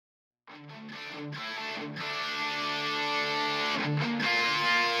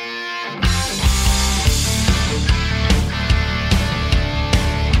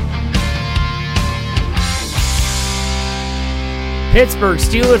Pittsburgh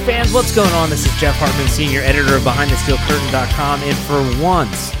Steelers fans, what's going on? This is Jeff Hartman, senior editor of BehindTheSteelCurtain.com, and for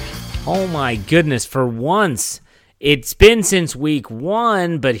once, oh my goodness, for once, it's been since week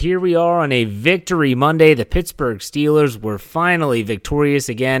 1, but here we are on a Victory Monday. The Pittsburgh Steelers were finally victorious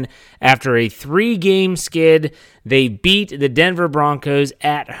again after a 3-game skid. They beat the Denver Broncos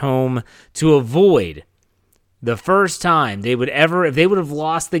at home to avoid the first time they would ever, if they would have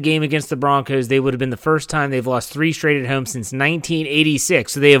lost the game against the Broncos, they would have been the first time they've lost 3 straight at home since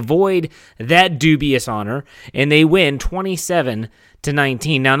 1986. So they avoid that dubious honor, and they win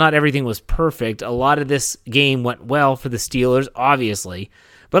 27-19. Now, not everything was perfect. A lot of this game went well for the Steelers, obviously,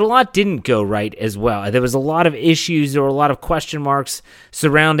 but a lot didn't go right as well. There was a lot of issues. There were a lot of question marks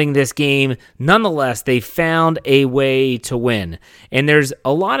surrounding this game. Nonetheless, they found a way to win. And there's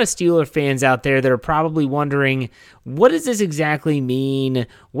a lot of Steeler fans out there that are probably wondering, what does this exactly mean?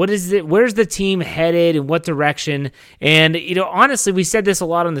 What is it? Where's the team headed? In what direction? And, honestly, we said this a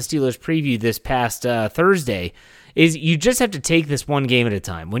lot on the Steelers preview this past Thursday, is you just have to take this one game at a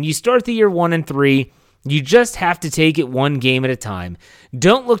time. When you start the year 1-3, you just have to take it one game at a time.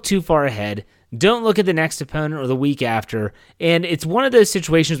 Don't look too far ahead. Don't look at the next opponent or the week after. And it's one of those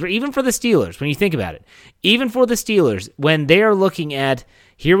situations where even for the Steelers, when you think about it, even for the Steelers, when they are looking at,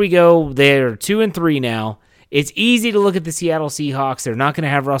 here we go, they're 2-3 now, it's easy to look at the Seattle Seahawks. They're not going to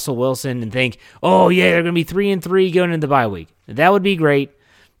have Russell Wilson and think, oh yeah, they're going to be 3-3 going into the bye week. That would be great.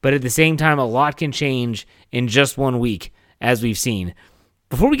 But at the same time, a lot can change in just 1 week, as we've seen.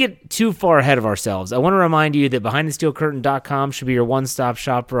 Before we get too far ahead of ourselves, I want to remind you that BehindTheSteelCurtain.com should be your one-stop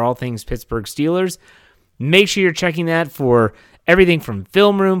shop for all things Pittsburgh Steelers. Make sure you're checking that for everything from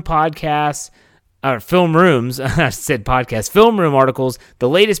film room podcasts, film rooms, I said podcasts, film room articles, the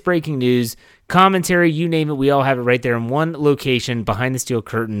latest breaking news, commentary, you name it, we all have it right there in one location,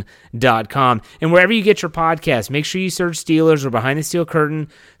 BehindTheSteelCurtain.com. And wherever you get your podcasts, make sure you search Steelers or Behind the Steel Curtain,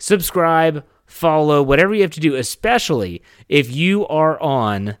 subscribe, follow, whatever you have to do, especially if you are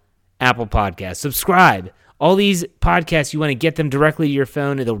on Apple Podcasts. Subscribe. All these podcasts, you want to get them directly to your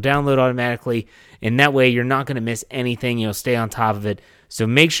phone. It'll download automatically, and that way you're not going to miss anything. You'll stay on top of it. So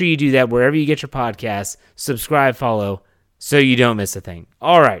make sure you do that wherever you get your podcasts. Subscribe, follow, so you don't miss a thing.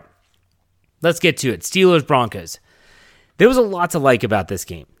 All right, let's get to it. Steelers-Broncos. There was a lot to like about this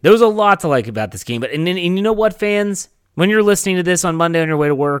game. But and you know what, fans? When you're listening to this on Monday on your way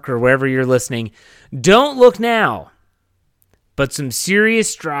to work or wherever you're listening, don't look now. But some serious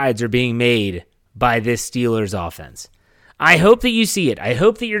strides are being made by this Steelers offense. I hope that you see it. I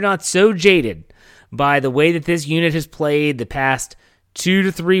hope that you're not so jaded by the way that this unit has played the past 2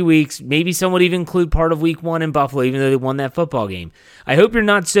 to 3 weeks. Maybe some would even include part of week 1 in Buffalo, even though they won that football game. I hope you're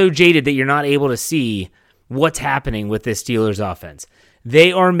not so jaded that you're not able to see what's happening with this Steelers offense.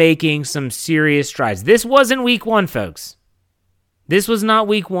 They are making some serious strides. This wasn't week 1, folks. This was not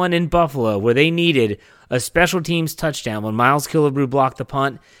week 1 in Buffalo where they needed a special teams touchdown when Miles Killebrew blocked the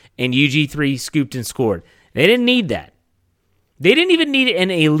punt and UG3 scooped and scored. They didn't need that. They didn't even need an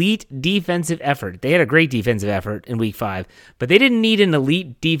elite defensive effort. They had a great defensive effort in week 5, but they didn't need an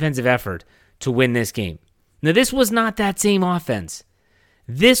elite defensive effort to win this game. Now, this was not that same offense.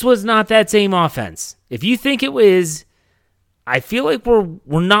 If you think it was, I feel like we're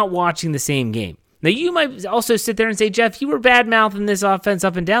not watching the same game. Now, you might also sit there and say, Jeff, you were bad-mouthing this offense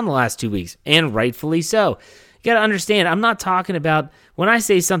up and down the last 2 weeks, and rightfully so. You got to understand, I'm not talking about, when I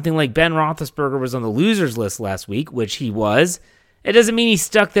say something like Ben Roethlisberger was on the losers list last week, which he was, it doesn't mean he's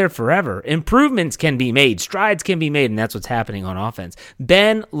stuck there forever. Improvements can be made, strides can be made, and that's what's happening on offense.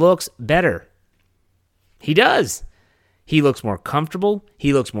 Ben looks better. He does. He looks more comfortable.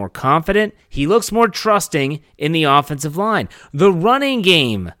 He looks more confident. He looks more trusting in the offensive line. The running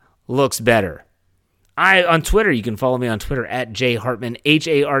game looks better. On Twitter, you can follow me on Twitter at jhartman,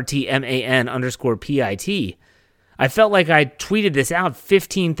 HARTMAN_PIT. I felt like I tweeted this out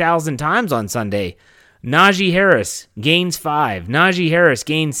 15,000 times on Sunday. Najee Harris gains 5. Najee Harris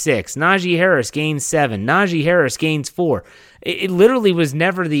gains 6. Najee Harris gains 7. Najee Harris gains 4. It literally was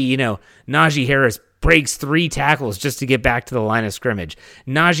never the, Najee Harris breaks 3 tackles just to get back to the line of scrimmage.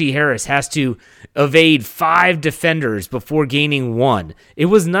 Najee Harris has to evade 5 defenders before gaining 1. It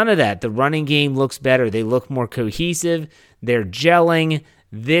was none of that. The running game looks better. They look more cohesive. They're gelling.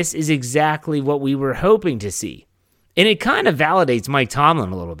 This is exactly what we were hoping to see. And it kind of validates Mike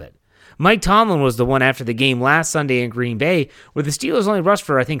Tomlin a little bit. Mike Tomlin was the one after the game last Sunday in Green Bay where the Steelers only rushed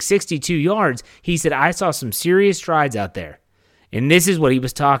for, I think, 62 yards. He said, I saw some serious strides out there. And this is what he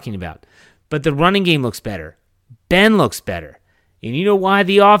was talking about. But the running game looks better. Ben looks better. And you know why?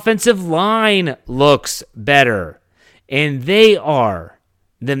 The offensive line looks better. And they are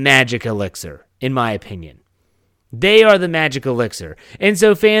the magic elixir, in my opinion. They are the magic elixir. And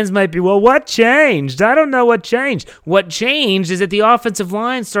so fans might be, well, what changed? I don't know what changed. What changed is that the offensive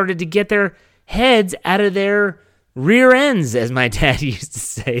line started to get their heads out of their rear ends, as my dad used to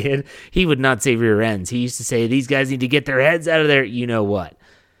say it. He would not say rear ends. He used to say, these guys need to get their heads out of their you-know-what.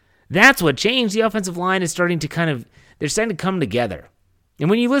 That's what changed. The offensive line is starting to they're starting to come together. And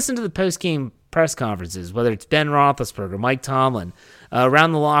when you listen to the post-game press conferences, whether it's Ben Roethlisberger, Mike Tomlin,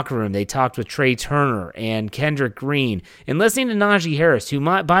 around the locker room, they talked with Trey Turner and Kendrick Green, and listening to Najee Harris, who,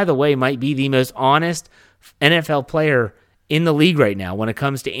 by the way, might be the most honest NFL player in the league right now when it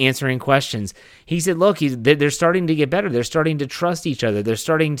comes to answering questions. He said, look, they're starting to get better. They're starting to trust each other. They're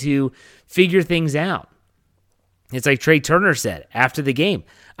starting to figure things out. It's like Trey Turner said after the game,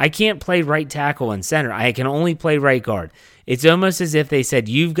 I can't play right tackle and center. I can only play right guard. It's almost as if they said,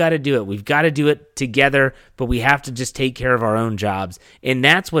 you've got to do it. We've got to do it together, but we have to just take care of our own jobs. And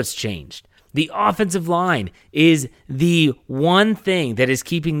that's what's changed. The offensive line is the one thing that is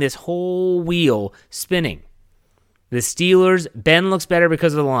keeping this whole wheel spinning. The Steelers, Ben looks better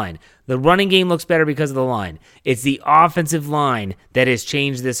because of the line. The running game looks better because of the line. It's the offensive line that has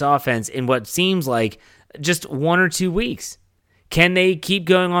changed this offense in what seems like just 1 or 2 weeks. Can they keep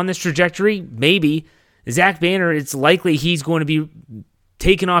going on this trajectory? Maybe. Zach Banner, it's likely he's going to be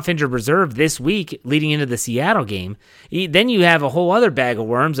taken off injured reserve this week leading into the Seattle game. Then you have a whole other bag of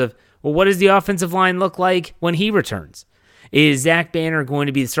worms of, well, what does the offensive line look like when he returns? Is Zach Banner going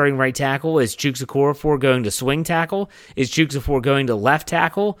to be the starting right tackle? Is Chuks Okorafor going to swing tackle? Is Chuks Okorafor going to left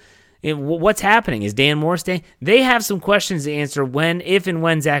tackle? What's happening? Is Dan Moore staying? They have some questions to answer if and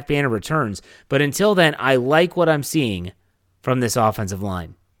when Zach Banner returns. But until then, I like what I'm seeing from this offensive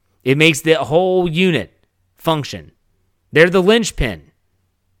line. It makes the whole unit function. They're the linchpin.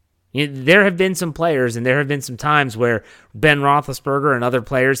 There have been some players and there have been some times where Ben Roethlisberger and other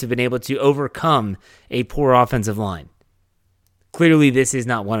players have been able to overcome a poor offensive line. Clearly, this is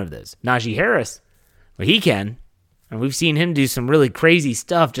not one of those. Najee Harris, well, he can. And we've seen him do some really crazy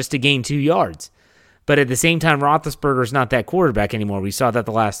stuff just to gain 2 yards. But at the same time, Roethlisberger's not that quarterback anymore. We saw that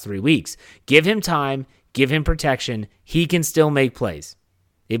the last 3 weeks. Give him time. Give him protection. He can still make plays.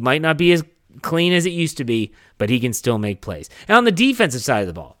 It might not be as clean as it used to be, but he can still make plays. And on the defensive side of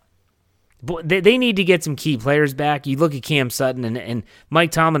the ball, they need to get some key players back. You look at Cam Sutton and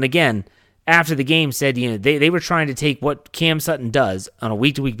Mike Tomlin, again, after the game said, they were trying to take what Cam Sutton does on a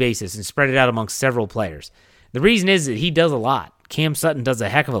week-to-week basis and spread it out amongst several players. The reason is that he does a lot. Cam Sutton does a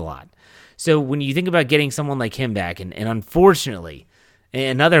heck of a lot. So when you think about getting someone like him back, and unfortunately,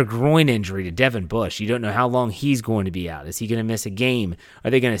 another groin injury to Devin Bush, you don't know how long he's going to be out. Is he going to miss a game?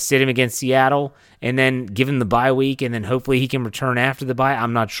 Are they going to sit him against Seattle and then give him the bye week and then hopefully he can return after the bye?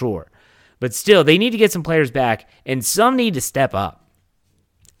 I'm not sure. But still, they need to get some players back, and some need to step up.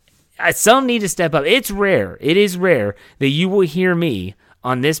 Some need to step up. It's rare. It is rare that you will hear me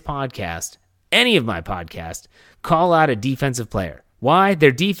on this podcast, any of my podcasts, call out a defensive player. Why?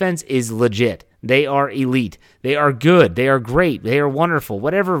 Their defense is legit. They are elite. They are good. They are great. They are wonderful.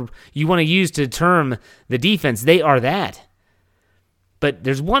 Whatever you want to use to term the defense, they are that. But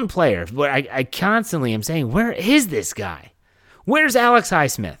there's one player where I constantly am saying, where is this guy? Where's Alex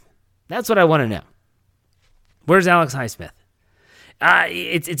Highsmith? That's what I want to know. Where's Alex Highsmith?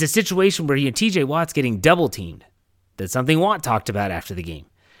 It's a situation where TJ Watt's getting double teamed. That's something Watt talked about after the game.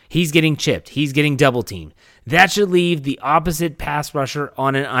 He's getting chipped. He's getting double teamed. That should leave the opposite pass rusher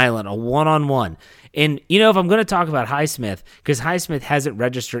on an island, a one-on-one. And, if I'm going to talk about Highsmith, because Highsmith hasn't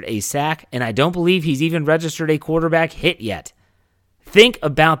registered a sack, and I don't believe he's even registered a quarterback hit yet. Think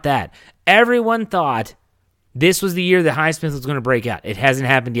about that. Everyone thought this was the year that Highsmith was going to break out. It hasn't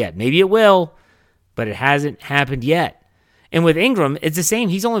happened yet. Maybe it will, but it hasn't happened yet. And with Ingram, it's the same.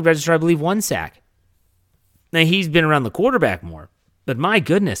 He's only registered, I believe, 1 sack. Now, he's been around the quarterback more. But my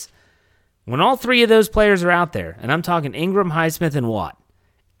goodness, when all 3 of those players are out there, and I'm talking Ingram, Highsmith, and Watt,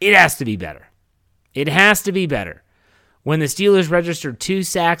 it has to be better. It has to be better. When the Steelers registered 2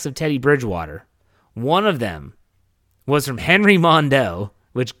 sacks of Teddy Bridgewater, one of them was from Henry Mondeau,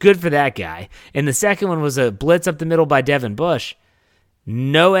 which good for that guy, and the second one was a blitz up the middle by Devin Bush.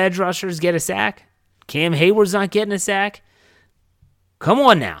 No edge rushers get a sack. Cam Hayward's not getting a sack. Come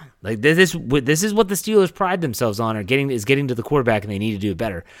on now. This is what the Steelers pride themselves on, is getting to the quarterback, and they need to do it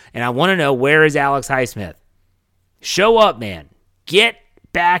better. And I want to know, where is Alex Highsmith? Show up, man. Get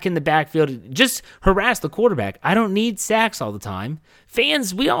back in the backfield. Just harass the quarterback. I don't need sacks all the time.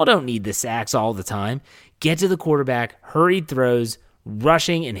 Fans, we all don't need the sacks all the time. get to the quarterback, hurried throws,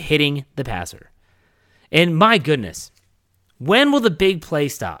 rushing and hitting the passer. And my goodness, when will the big play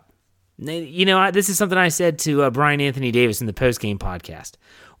stop? This is something I said to Brian Anthony Davis in the postgame podcast.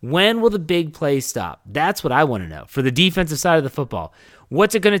 When will the big play stop? That's what I want to know. For the defensive side of the football,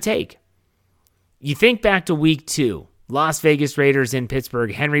 what's it going to take? You think back to week 2, Las Vegas Raiders in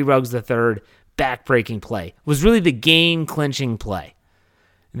Pittsburgh, Henry Ruggs III, back-breaking play. Was really the game-clinching play.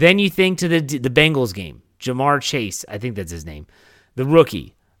 Then you think to the Bengals game, Jamar Chase, I think that's his name, the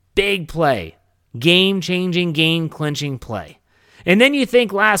rookie, big play, game-changing, game-clinching play. And then you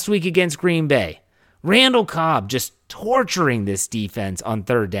think last week against Green Bay, Randall Cobb just torturing this defense on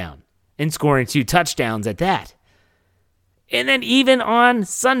third down and scoring 2 touchdowns at that. And then even on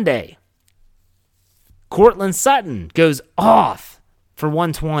Sunday, Cortland Sutton goes off for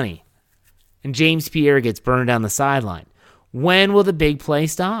 120, and James Pierre gets burned down the sideline. When will the big play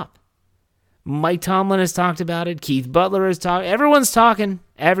stop? Mike Tomlin has talked about it. Keith Butler has talked. Everyone's talking.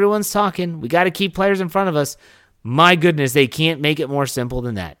 We got to keep players in front of us. My goodness, they can't make it more simple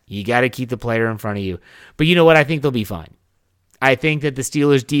than that. You got to keep the player in front of you. But you know what? I think they'll be fine. I think that the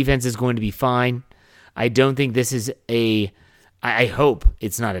Steelers' defense is going to be fine. I don't think this is I hope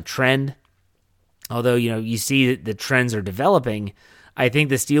it's not a trend. Although, you see that the trends are developing, I think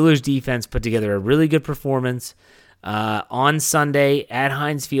the Steelers' defense put together a really good performance on Sunday at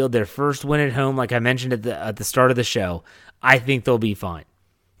Heinz Field, their first win at home, like I mentioned at the start of the show. I think they'll be fine.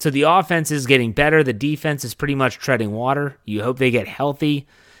 So the offense is getting better. The defense is pretty much treading water. You hope they get healthy.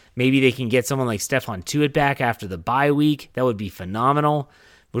 Maybe they can get someone like Stephon Tuitt back after the bye week. That would be phenomenal.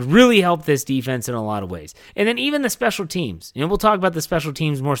 Would really help this defense in a lot of ways. And then even the special teams. We'll talk about the special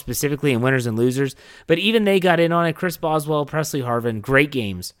teams more specifically in winners and losers, but even they got in on it. Chris Boswell, Presley Harvin, great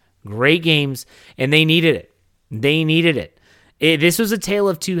games, and they needed it. This was a tale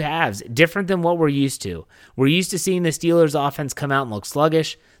of two halves, different than what we're used to. We're used to seeing the Steelers offense come out and look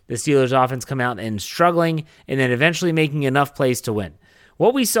sluggish, the Steelers offense come out and struggling, and then eventually making enough plays to win.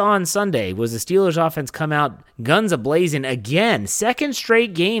 What we saw on Sunday was the Steelers offense come out guns a-blazing again. Second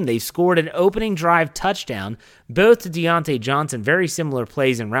straight game, they scored an opening drive touchdown, both to Deontay Johnson, very similar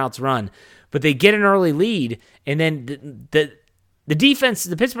plays and routes run, but they get an early lead, and then the defense,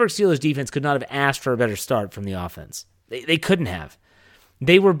 the Pittsburgh Steelers defense could not have asked for a better start from the offense. They couldn't have.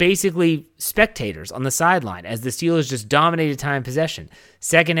 They were basically spectators on the sideline as the Steelers just dominated time possession.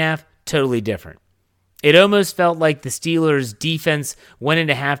 Second half, totally different. It almost felt like the Steelers' defense went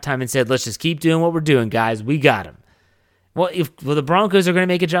into halftime and said, let's just keep doing what we're doing, guys. We got them. Well, the Broncos are going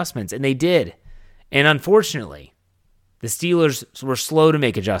to make adjustments, and they did. And unfortunately, the Steelers were slow to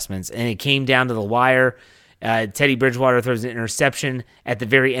make adjustments, and it came down to the wire. Teddy Bridgewater throws an interception at the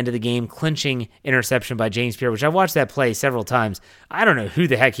very end of the game, clinching interception by James Pierre, which I've watched that play several times. I don't know who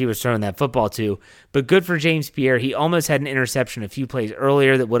the heck he was throwing that football to, but good for James Pierre. He almost had an interception a few plays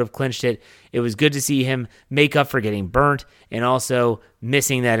earlier that would have clinched it. It was good to see him make up for getting burnt and also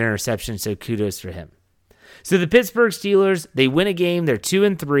missing that interception, so kudos for him. So the Pittsburgh Steelers, they win a game. They're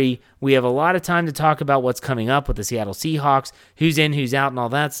 2-3. We have a lot of time to talk about what's coming up with the Seattle Seahawks, who's in, who's out, and all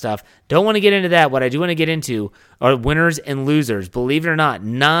that stuff. Don't want to get into that. What I do want to get into are winners and losers. Believe it or not,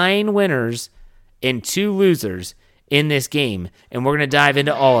 9 winners and 2 losers in this game, and we're going to dive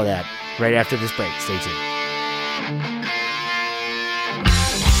into all of that right after this break. Stay tuned.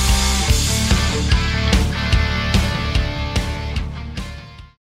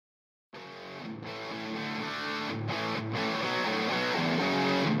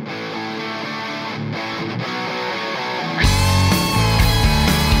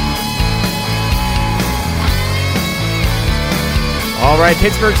 All right,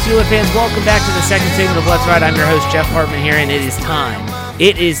 Pittsburgh Steelers fans, welcome back to the second segment of Let's Ride. I'm your host, Jeff Hartman here, and it is time.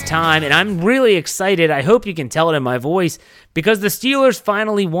 It is time, and I'm really excited. I hope you can tell it in my voice because the Steelers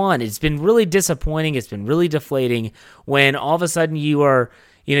finally won. It's been really disappointing. It's been really deflating when all of a sudden you're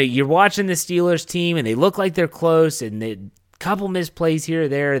watching the Steelers team, and they look like they're close, and they couple misplays here or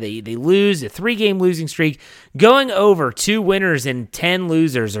there. They lose a 3-game losing streak. Going over 2 winners and 10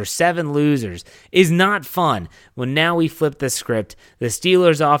 losers or 7 losers is not fun. Well, now we flip the script. The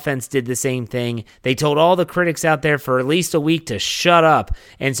Steelers offense did the same thing. They told all the critics out there for at least a week to shut up.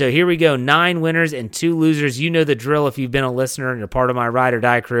 And so here we go, 9 winners and 2 losers. You know the drill if you've been a listener and you're part of my Ride or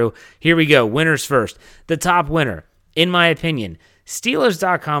Die crew. Here we go, winners first. The top winner, in my opinion,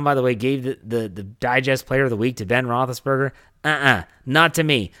 Steelers.com, by the way, gave the Digest Player of the Week to Ben Roethlisberger. Not to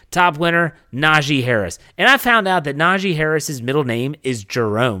me. Top winner, Najee Harris. And I found out that Najee Harris's middle name is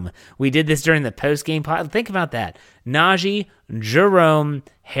Jerome. We did this during the post-game pod. Think about that. Najee Jerome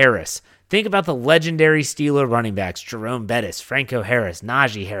Harris. Think about the legendary Steeler running backs, Jerome Bettis, Franco Harris,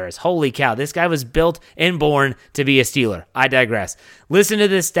 Najee Harris. Holy cow, this guy was built and born to be a Steeler. I digress. Listen to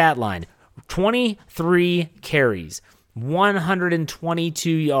this stat line. 23 carries,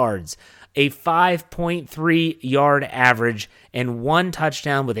 122 yards, a 5.3 yard average, and 1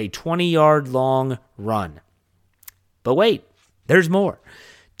 touchdown with a 20-yard long run. But wait, there's more.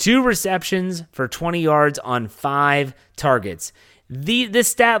 2 receptions for 20 yards on 5 targets. This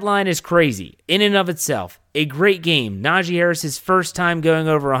stat line is crazy in and of itself. A great game. Najee Harris's first time going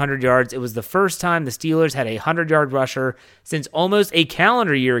over 100 yards. It was the first time the Steelers had a 100-yard rusher since almost a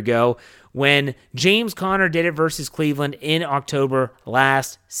calendar year ago when James Conner did it versus Cleveland in October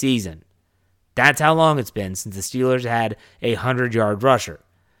last season. That's how long it's been since the Steelers had a 100-yard rusher.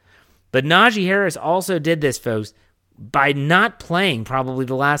 But Najee Harris also did this, folks, by not playing probably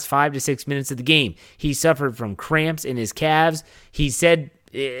the last 5 to 6 minutes of the game. He suffered from cramps in his calves. He said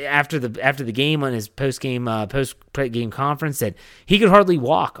after the game on his post-game conference that he could hardly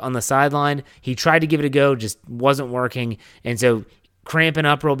walk on the sideline. He tried to give it a go, just wasn't working, and so cramping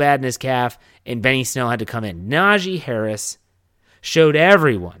up real bad in his calf, and Benny Snell had to come in. Najee Harris showed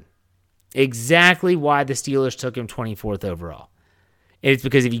everyone exactly why the Steelers took him 24th overall. It's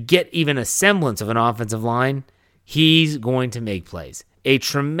because if you get even a semblance of an offensive line, he's going to make plays. A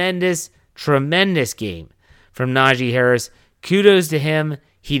tremendous, tremendous game from Najee Harris. Kudos to him.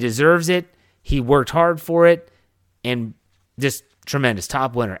 He deserves it. He worked hard for it. And just tremendous.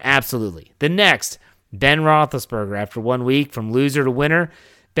 Top winner. Absolutely. The next, Ben Roethlisberger. After 1 week from loser to winner,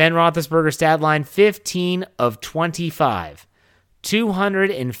 Ben Roethlisberger stat line 15 of 25.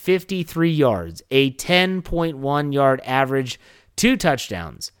 253 yards. A 10.1 yard average. 2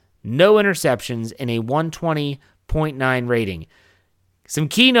 touchdowns. No interceptions. And a 120.9 rating. Some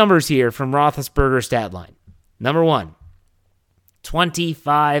key numbers here from Roethlisberger's stat line. Number 1,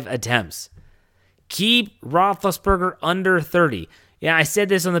 25 attempts. Keep Roethlisberger under 30. Yeah, I said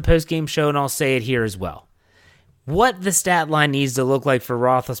this on the postgame show, and I'll say it here as well. What the stat line needs to look like for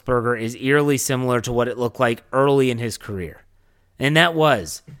Roethlisberger is eerily similar to what it looked like early in his career. And that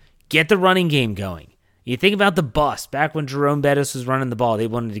was, get the running game going. You think about the bust. Back when Jerome Bettis was running the ball, they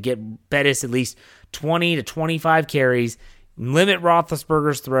wanted to get Bettis at least 20 to 25 carries, limit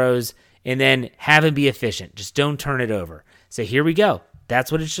Roethlisberger's throws, and then have him be efficient. Just don't turn it over. So here we go.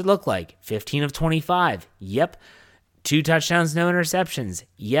 That's what it should look like. 15 of 25. Yep. 2 touchdowns, no interceptions.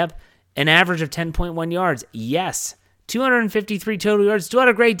 Yep. An average of 10.1 yards. Yes. 253 total yards. Still had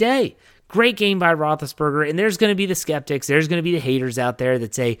a great day. Great game by Roethlisberger. And there's going to be the skeptics. There's going to be the haters out there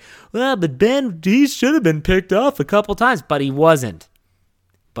that say, well, but Ben, he should have been picked off a couple times. But he wasn't.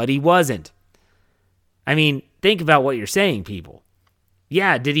 I mean, think about what you're saying, people.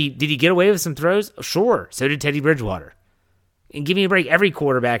 Yeah, did he get away with some throws? Sure. So did Teddy Bridgewater. And give me a break. Every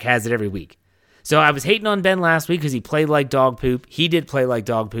quarterback has it every week. So I was hating on Ben last week because he played like dog poop. He did play like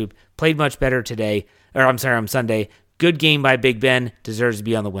dog poop. Played much better today. On Sunday. Good game by Big Ben. Deserves to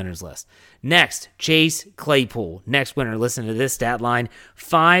be on the winners list. Next, Chase Claypool. Next winner. Listen to this stat line.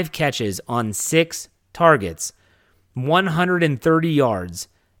 5 catches on 6 targets. 130 yards.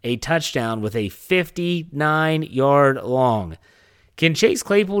 A touchdown with a 59-yard long. Can Chase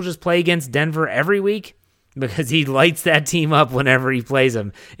Claypool just play against Denver every week? Because he lights that team up whenever he plays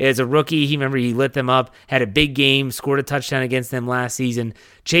them. As a rookie, he lit them up, had a big game, scored a touchdown against them last season.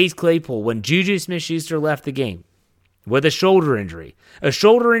 Chase Claypool, when Juju Smith-Schuster left the game with a shoulder injury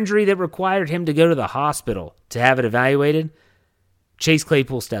that required him to go to the hospital to have it evaluated, Chase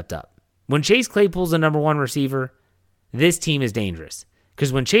Claypool stepped up. When Chase Claypool's the number 1 receiver, this team is dangerous.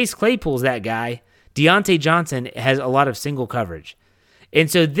 Because when Chase Claypool's that guy, Deontay Johnson has a lot of single coverage. And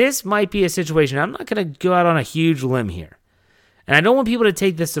so this might be a situation. I'm not going to go out on a huge limb here. And I don't want people to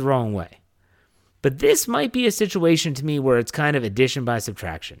take this the wrong way. But this might be a situation to me where it's kind of addition by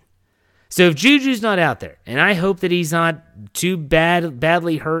subtraction. So if Juju's not out there, and I hope that he's not too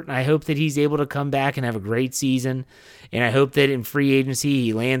badly hurt, and I hope that he's able to come back and have a great season, and I hope that in free agency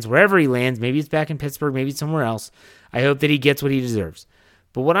he lands wherever he lands, maybe it's back in Pittsburgh, maybe it's somewhere else, I hope that he gets what he deserves.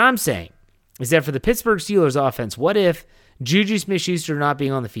 But what I'm saying is that for the Pittsburgh Steelers offense, what if Juju Smith-Schuster not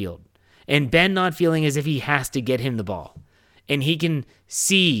being on the field and Ben not feeling as if he has to get him the ball, and he can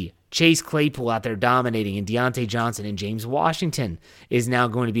see Chase Claypool out there dominating, and Deontay Johnson and James Washington is now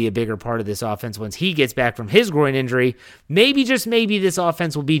going to be a bigger part of this offense once he gets back from his groin injury. Maybe, just maybe, this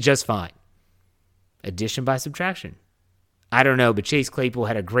offense will be just fine. Addition by subtraction. I don't know, but Chase Claypool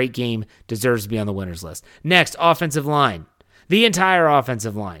had a great game, deserves to be on the winners list. Next, offensive line. The entire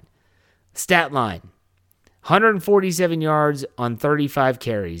offensive line. Stat line. 147 yards on 35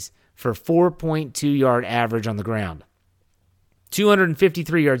 carries for 4.2 yard average on the ground.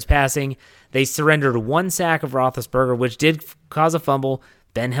 253 yards passing. They surrendered 1 sack of Roethlisberger, which did cause a fumble.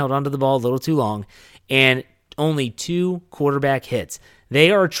 Ben held onto the ball a little too long. And only 2 quarterback hits.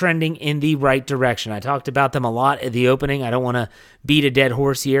 They are trending in the right direction. I talked about them a lot at the opening. I don't want to beat a dead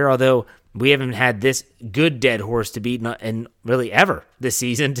horse here, although we haven't had this good dead horse to beat in really ever this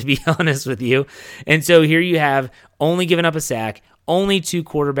season, to be honest with you. And so here you have only given up a sack, only 2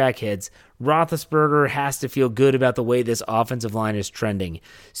 quarterback hits. Roethlisberger has to feel good about the way this offensive line is trending.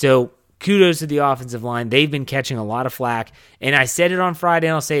 So kudos to the offensive line. They've been catching a lot of flack. And I said it on Friday,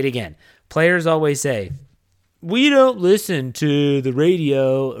 and I'll say it again. Players always say, we don't listen to the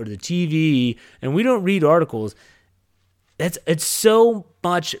radio or the TV, and we don't read articles. It's so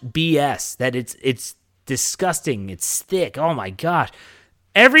much BS that it's disgusting. It's thick. Oh, my gosh.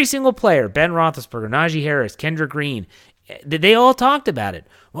 Every single player, Ben Roethlisberger, Najee Harris, Kendrick Green, they all talked about it.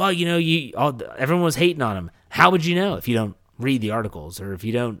 Well, everyone was hating on him. How would you know if you don't read the articles or if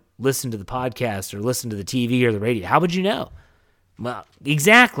you don't listen to the podcast or listen to the TV or the radio? How would you know? Well,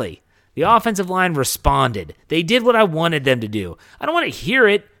 exactly. The offensive line responded. They did what I wanted them to do. I don't want to hear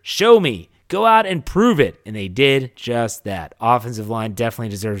it. Show me. Go out and prove it. And they did just that. Offensive line definitely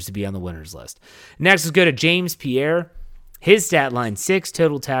deserves to be on the winners list. Next, let's go to James Pierre. His stat line, 6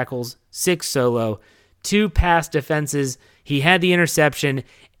 total tackles, 6 solo, 2 pass defenses. He had the interception,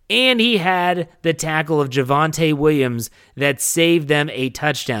 and he had the tackle of Javonte Williams that saved them a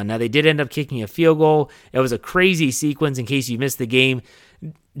touchdown. Now, they did end up kicking a field goal. It was a crazy sequence in case you missed the game.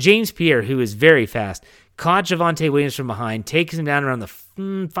 James Pierre, who is very fast, caught Javonte Williams from behind, takes him down around the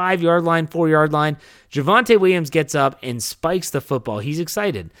 5-yard line, 4-yard line. Javonte Williams gets up and spikes the football. He's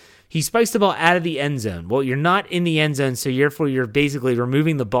excited. He spikes the ball out of the end zone. Well, you're not in the end zone, so therefore you're basically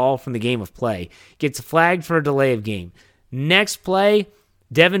removing the ball from the game of play. Gets flagged for a delay of game. Next play,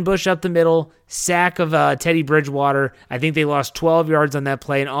 Devin Bush up the middle, sack of Teddy Bridgewater. I think they lost 12 yards on that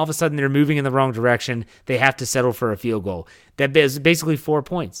play, and all of a sudden they're moving in the wrong direction. They have to settle for a field goal. That is basically 4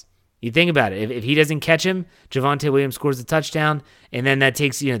 points. You think about it. If he doesn't catch him, Javonte Williams scores the touchdown, and then that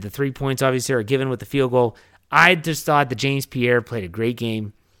takes, the 3 points obviously are given with the field goal. I just thought that James Pierre played a great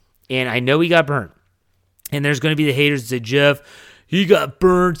game, and I know he got burnt. And there's going to be the haters that say, Jeff, he got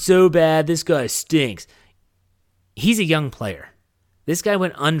burnt so bad. This guy stinks. He's a young player. This guy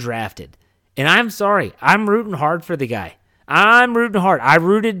went undrafted. And I'm sorry. I'm rooting hard for the guy. I'm rooting hard. I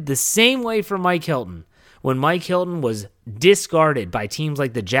rooted the same way for Mike Hilton when Mike Hilton was discarded by teams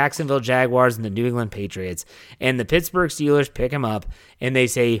like the Jacksonville Jaguars and the New England Patriots. And the Pittsburgh Steelers pick him up and they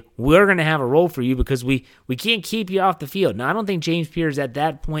say, we're going to have a role for you because we can't keep you off the field. Now, I don't think James Pierre is at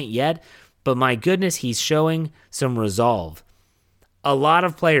that point yet, but my goodness, he's showing some resolve. A lot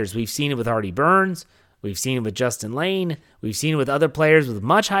of players, we've seen it with Artie Burns, we've seen it with Justin Lane, we've seen it with other players with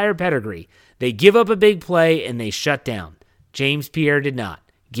much higher pedigree. They give up a big play and they shut down. James Pierre did not.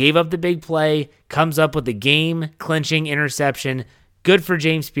 Gave up the big play, comes up with the game-clinching interception. Good for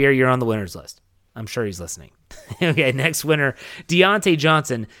James Pierre. You're on the winners list. I'm sure he's listening. Okay, next winner, Deontay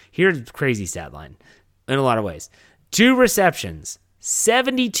Johnson. Here's the crazy stat line in a lot of ways. 2 receptions,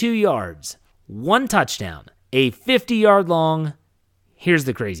 72 yards, 1 touchdown, a 50-yard long. Here's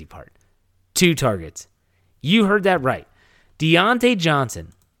the crazy part. 2 targets. You heard that right. Deontay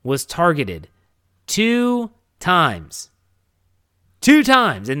Johnson was targeted 2 times. 2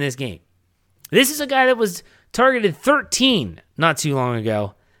 times in this game. This is a guy that was targeted 13 not too long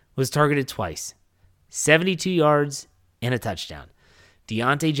ago, was targeted twice. 72 yards and a touchdown.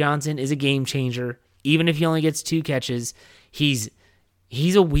 Deontay Johnson is a game changer. Even if he only gets 2 catches, he's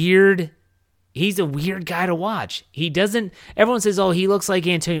a weird guy to watch. He doesn't, everyone says, oh, he looks like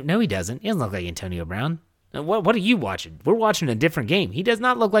Antonio. No, he doesn't. He doesn't look like Antonio Brown. What are you watching? We're watching a different game. He does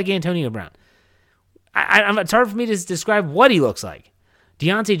not look like Antonio Brown. It's hard for me to describe what he looks like.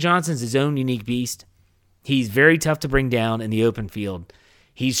 Deontay Johnson's his own unique beast. He's very tough to bring down in the open field.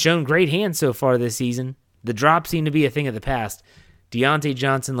 He's shown great hands so far this season. The drops seem to be a thing of the past. Deontay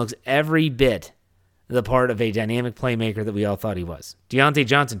Johnson looks every bit the part of a dynamic playmaker that we all thought he was. Deontay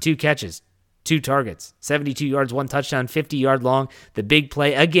Johnson, 2 catches, 2 targets, 72 yards, 1 touchdown, 50-yard long. The big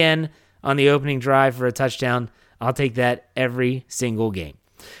play again on the opening drive for a touchdown. I'll take that every single game.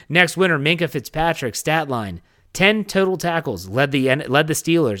 Next winner, Minkah Fitzpatrick, stat line. 10 total tackles, led the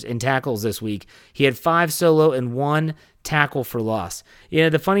Steelers in tackles this week. He had 5 solo and 1 tackle for loss.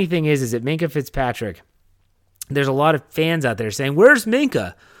 The funny thing is that Minkah Fitzpatrick, there's a lot of fans out there saying, where's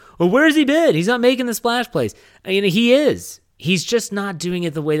Minkah? Well, where's he been? He's not making the splash plays. He is. He's just not doing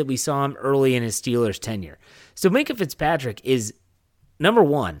it the way that we saw him early in his Steelers tenure. So Minkah Fitzpatrick is number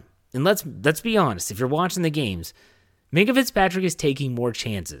 1. And let's be honest, if you're watching the games, Minkah Fitzpatrick is taking more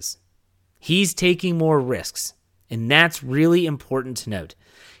chances. He's taking more risks. And that's really important to note.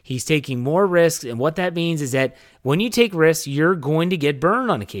 He's taking more risks, and what that means is that when you take risks, you're going to get burned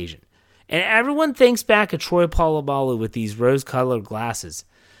on occasion. And everyone thinks back of Troy Polamalu with these rose-colored glasses.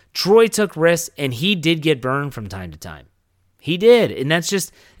 Troy took risks, and he did get burned from time to time. He did, and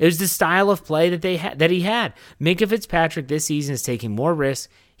it was the style of play that he had. Minkah Fitzpatrick this season is taking more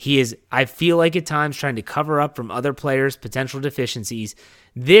risks. He is, I feel like at times, trying to cover up from other players' potential deficiencies.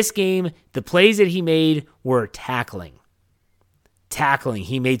 This game, the plays that he made were tackling.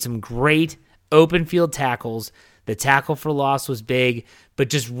 He made some great open field tackles. The tackle for loss was big, but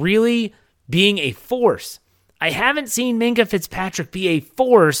just really being a force. I haven't seen Minkah Fitzpatrick be a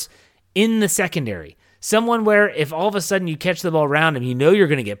force in the secondary. Someone where if all of a sudden you catch the ball around him, you know you're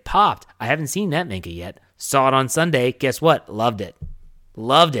going to get popped. I haven't seen that Minkah yet. Saw it on Sunday. Guess what? Loved it.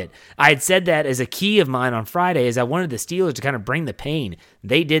 I had said that as a key of mine on Friday is I wanted the Steelers to kind of bring the pain.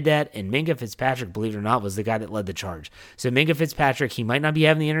 They did that, and Minkah Fitzpatrick, believe it or not, was the guy that led the charge. So Minkah Fitzpatrick, he might not be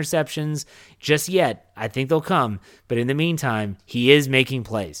having the interceptions just yet. I think they'll come, but in the meantime, he is making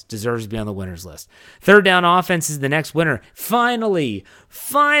plays. Deserves to be on the winners list. Third down offense is the next winner. Finally,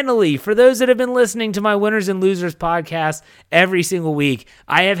 for those that have been listening to my Winners and Losers podcast every single week,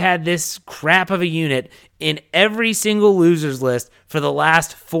 I have had this crap of a unit in every single losers list for the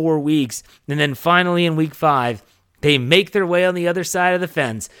last 4 weeks. And then finally in week 5, they make their way on the other side of the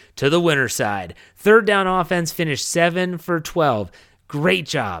fence to the winner's side. Third down offense finished 7 for 12. Great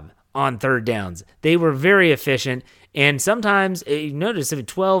job on third downs. They were very efficient. And sometimes, you notice,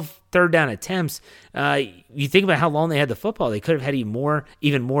 12 third down attempts, you think about how long they had the football. They could have had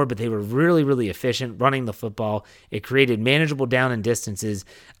even more, but they were really, really efficient running the football. It created manageable down and distances.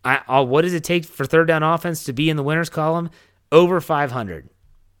 What does it take for third down offense to be in the winners column? Over 500.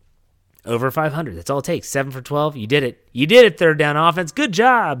 Over 500. That's all it takes. 7 for 12. You did it. You did it, third down offense. Good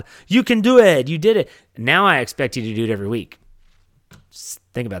job. You can do it. You did it. Now I expect you to do it every week. Just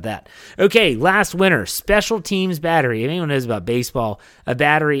think about that. Okay, last winner, special teams battery. If anyone knows about baseball, a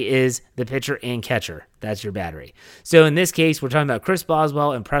battery is the pitcher and catcher. That's your battery. So in this case, we're talking about Chris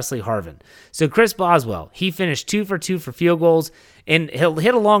Boswell and Presley Harvin. So Chris Boswell, he finished 2 for 2 for field goals, and he'll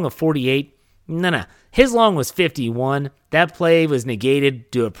hit a long of 48. No. His long was 51. That play was negated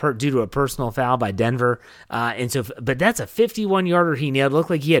due to a personal foul by Denver. But that's a 51-yarder he nailed. It looked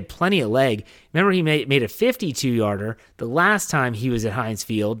like he had plenty of leg. Remember, he made a 52-yarder the last time he was at Heinz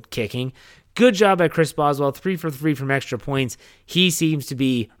Field kicking. Good job by Chris Boswell. 3 for 3 from extra points. He seems to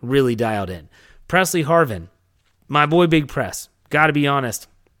be really dialed in. Presley Harvin, my boy Big Press. Got to be honest,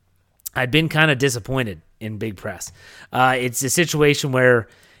 I'd been kind of disappointed in Big Press. It's a situation where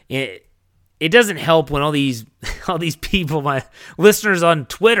it doesn't help when all these people, my listeners on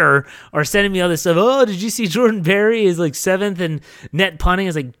Twitter, are sending me all this stuff. Oh, did you see Jordan Berry is like 7th in net punting? I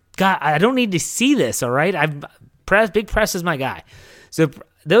was like, God, I don't need to see this, all right? Big Press is my guy. So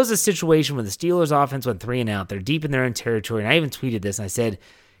there was a situation where the Steelers offense went 3 and out. They're deep in their own territory, and I even tweeted this, and I said,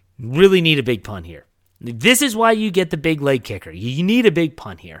 really need a big punt here. This is why you get the big leg kicker. You need a big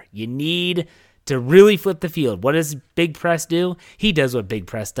punt here. You need to really flip the field. What does Big Press do? He does what Big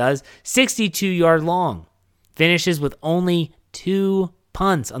Press does. 62-yard long. Finishes with only 2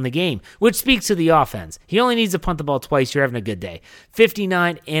 punts on the game, which speaks to the offense. He only needs to punt the ball twice. You're having a good day.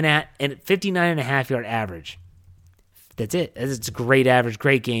 59 and a half yard average. That's it. It's a great average,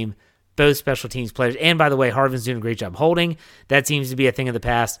 great game. Both special teams players. And by the way, Harvin's doing a great job holding. That seems to be a thing of the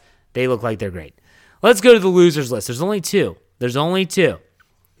past. They look like they're great. Let's go to the losers list. There's only two.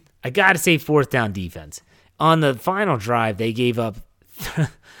 I got to say fourth down defense. On the final drive, they gave up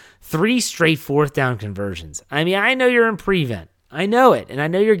 3 straight fourth down conversions. I mean, I know you're in prevent. I know it, and I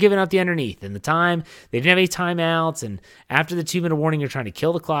know you're giving up the underneath. And the time, they didn't have any timeouts, and after the 2-minute warning, you're trying to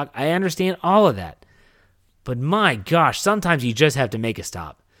kill the clock. I understand all of that. But my gosh, sometimes you just have to make a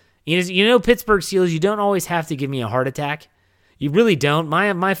stop. You know, Pittsburgh Steelers, you don't always have to give me a heart attack. You really don't.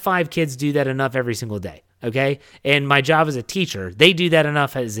 My 5 kids do that enough every single day. Okay? And my job as a teacher, they do that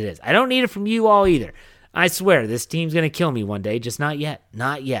enough as it is. I don't need it from you all either. I swear, this team's going to kill me one day, just not yet.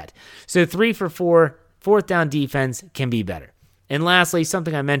 Not yet. So 3 for 4, fourth down defense can be better. And lastly,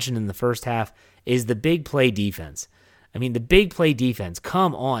 something I mentioned in the first half is the big play defense. I mean, the big play defense,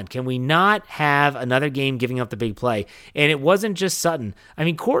 come on. Can we not have another game giving up the big play? And it wasn't just Sutton. I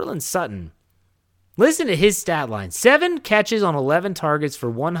mean, Courtland Sutton, listen to his stat line. 7 catches on 11 targets for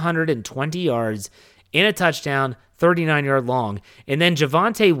 120 yards in a touchdown, 39-yard long. And then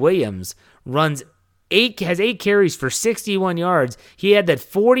Javonte Williams has 8 carries for 61 yards. He had that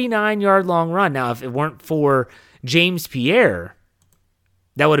 49-yard long run. Now, if it weren't for James Pierre,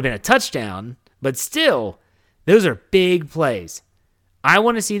 that would have been a touchdown. But still, those are big plays. I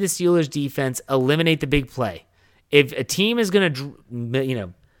want to see the Steelers defense eliminate the big play. If a team is going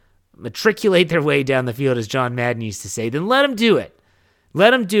to, matriculate their way down the field, as John Madden used to say, then let them do it.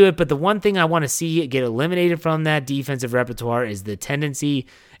 Let them do it, but the one thing I want to see get eliminated from that defensive repertoire is the tendency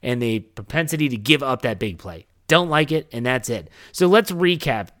and the propensity to give up that big play. Don't like it, and that's it. So let's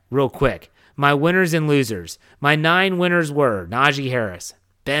recap real quick. My winners and losers. My 9 winners were Najee Harris,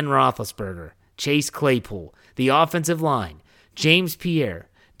 Ben Roethlisberger, Chase Claypool, the offensive line, James Pierre,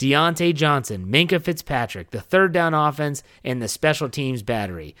 Deontay Johnson, Minkah Fitzpatrick, the third down offense, and the special teams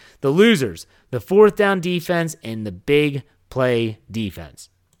battery. The losers, the fourth down defense, and the big play defense.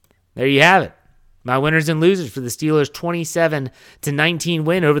 There you have it. My winners and losers for the Steelers' 27-19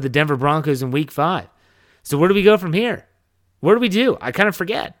 win over the Denver Broncos in Week 5. So where do we go from here? What do we do? I kind of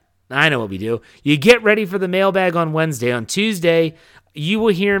forget. I know what we do. You get ready for the mailbag on Wednesday. On Tuesday, you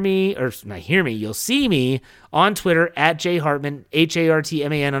will hear me, or not hear me, you'll see me on Twitter at jhartman,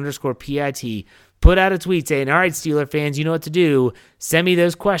 HARTMAN_PIT. Put out a tweet saying, all right, Steeler fans, you know what to do. Send me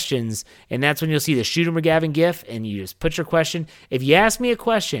those questions. And that's when you'll see the Shooter McGavin gif, and you just put your question. If you ask me a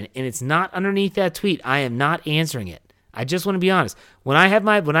question and it's not underneath that tweet, I am not answering it. I just want to be honest. When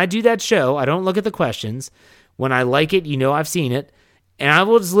I do that show, I don't look at the questions. When I like it, I've seen it. And I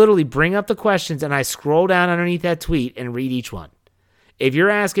will just literally bring up the questions and I scroll down underneath that tweet and read each one. If you're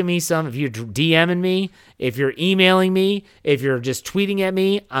asking me if you're DMing me, if you're emailing me, if you're just tweeting at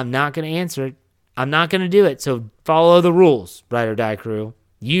me, I'm not going to answer it. I'm not going to do it. So follow the rules, Ride or Die crew.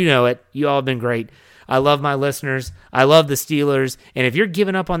 You know it. You all have been great. I love my listeners. I love the Steelers. And if you're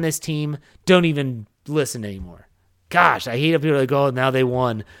giving up on this team, don't even listen anymore. Gosh, I hate it. People are like, oh, now they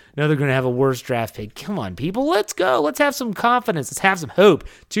won. Now they're going to have a worse draft pick. Come on, people. Let's go. Let's have some confidence. Let's have some hope.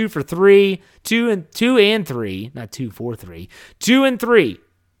 2 for 3. 2 and 3. Not 2 for 3. 2 and 3.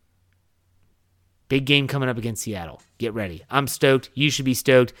 Big game coming up against Seattle. Get ready. I'm stoked. You should be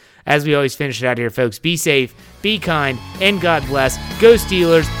stoked. As we always finish it out here, folks, be safe, be kind, and God bless. Go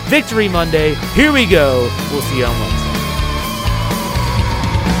Steelers. Victory Monday. Here we go. We'll see you on Wednesday.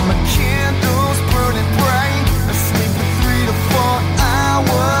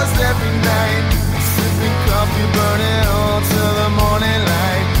 Every night, sipping coffee, burning all till the morning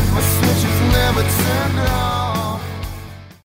light. My switch is never turned